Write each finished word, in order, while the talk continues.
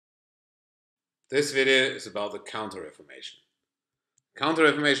This video is about the Counter Reformation. Counter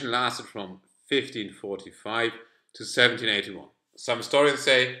Reformation lasted from 1545 to 1781. Some historians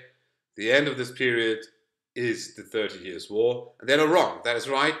say the end of this period is the 30 Years' War, and they're not wrong. That is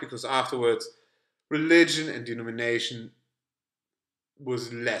right, because afterwards religion and denomination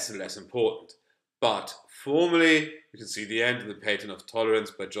was less and less important. But formally, you can see the end of the Patent of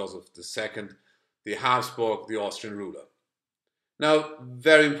Tolerance by Joseph II, the Habsburg, the Austrian ruler. Now,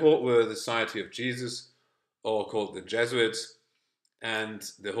 very important were the Society of Jesus, or called the Jesuits, and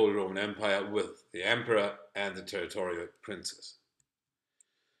the Holy Roman Empire with the Emperor and the territorial princes.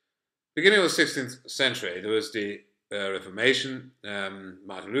 Beginning of the 16th century, there was the Reformation,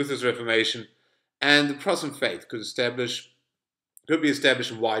 Martin Luther's Reformation, and the Protestant faith could be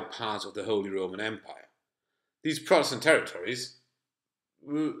established in wide parts of the Holy Roman Empire. These Protestant territories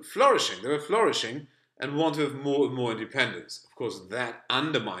were flourishing. They were flourishing and wanted to have more and more independence. Of course, that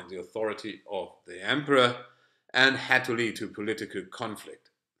undermined the authority of the emperor and had to lead to political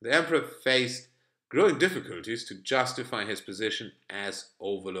conflict. The emperor faced growing difficulties to justify his position as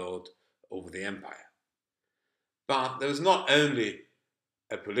overlord over the empire. But there was not only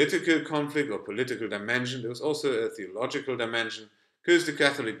a political conflict or political dimension, there was also a theological dimension, because the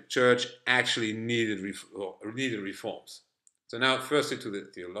Catholic Church actually needed reforms. So now, firstly, to the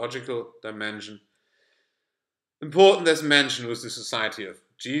theological dimension. Important, as mentioned, was the Society of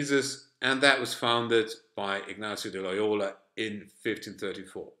Jesus, and that was founded by Ignacio de Loyola in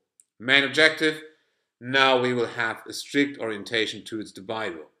 1534. Main objective: now we will have a strict orientation towards the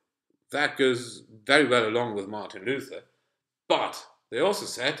Bible. That goes very well along with Martin Luther, but they also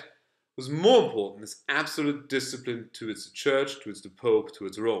said was more important is absolute discipline towards the Church, towards the Pope,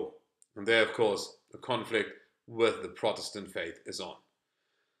 towards Rome. And there, of course, the conflict with the Protestant faith is on.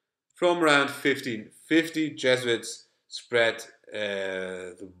 From around 1550, Jesuits spread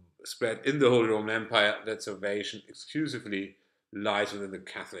in the Holy Roman Empire that salvation exclusively lies within the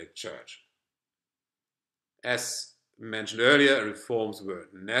Catholic Church. As mentioned earlier, reforms were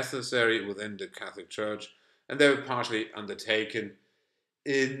necessary within the Catholic Church, and they were partially undertaken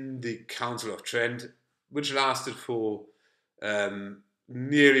in the Council of Trent, which lasted for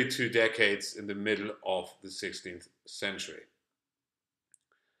nearly 2 decades in the middle of the 16th century.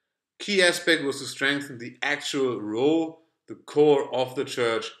 Key aspect was to strengthen the actual role, the core of the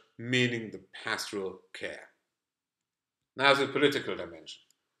church, meaning the pastoral care. Now the political dimension.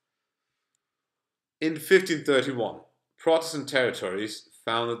 In 1531, Protestant territories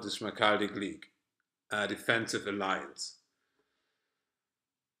founded the Schmalkaldic League, a defensive alliance.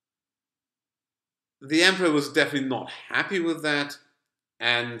 The emperor was definitely not happy with that,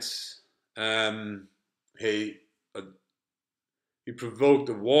 and he provoked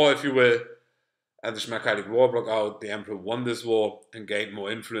a war, if you will, and the Schmalkaldic War broke out. The emperor won this war and gained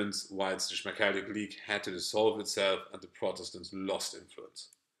more influence, whilst the Schmalkaldic League had to dissolve itself and the Protestants lost influence.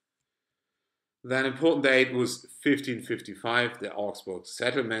 Then an important date was 1555, the Augsburg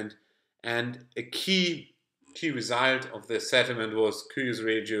settlement, and a key result of the settlement was cuius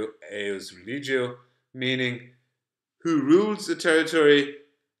regio eius religio, meaning who rules the territory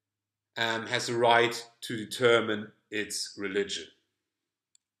has the right to determine its religion.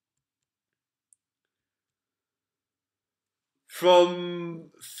 From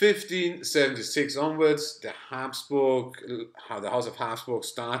 1576 onwards, the House of Habsburg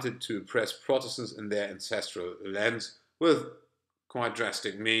started to oppress Protestants in their ancestral lands with quite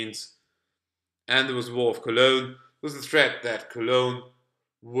drastic means. And there was the War of Cologne, with the threat that Cologne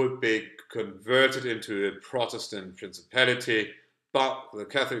would be converted into a Protestant principality, but the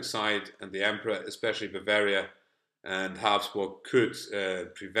Catholic side and the emperor, especially Bavaria and Habsburg, could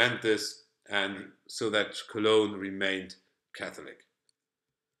prevent this, and so that Cologne remained Catholic.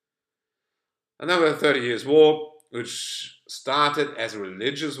 And then we had the 30 Years' War, which started as a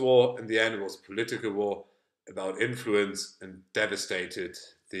religious war. In the end, it was a political war about influence and devastated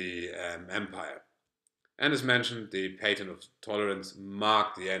the empire. And as mentioned, the Patent of Tolerance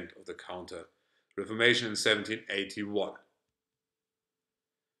marked the end of the Counter Reformation in 1781.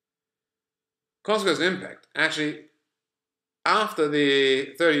 Consequence and impact. Actually, after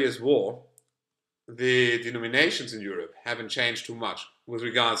the 30 Years' War, the denominations in Europe haven't changed too much with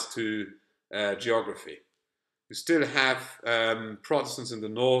regards to geography. You still have Protestants in the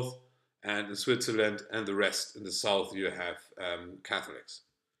north and in Switzerland, and the rest in the south you have Catholics.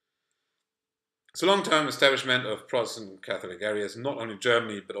 It's a long-term establishment of Protestant and Catholic areas, not only in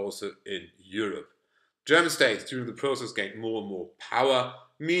Germany, but also in Europe. German states, during the process, gained more and more power,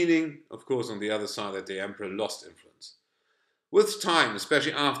 meaning, of course, on the other side, that the emperor lost influence. With time,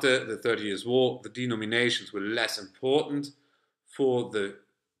 especially after the 30 Years' War, the denominations were less important for the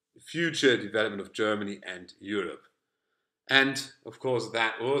future development of Germany and Europe. And of course,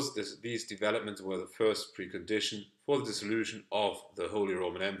 these developments were the first precondition for the dissolution of the Holy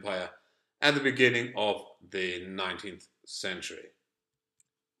Roman Empire at the beginning of the 19th century.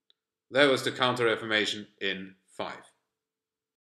 That was the Counter Reformation in 5.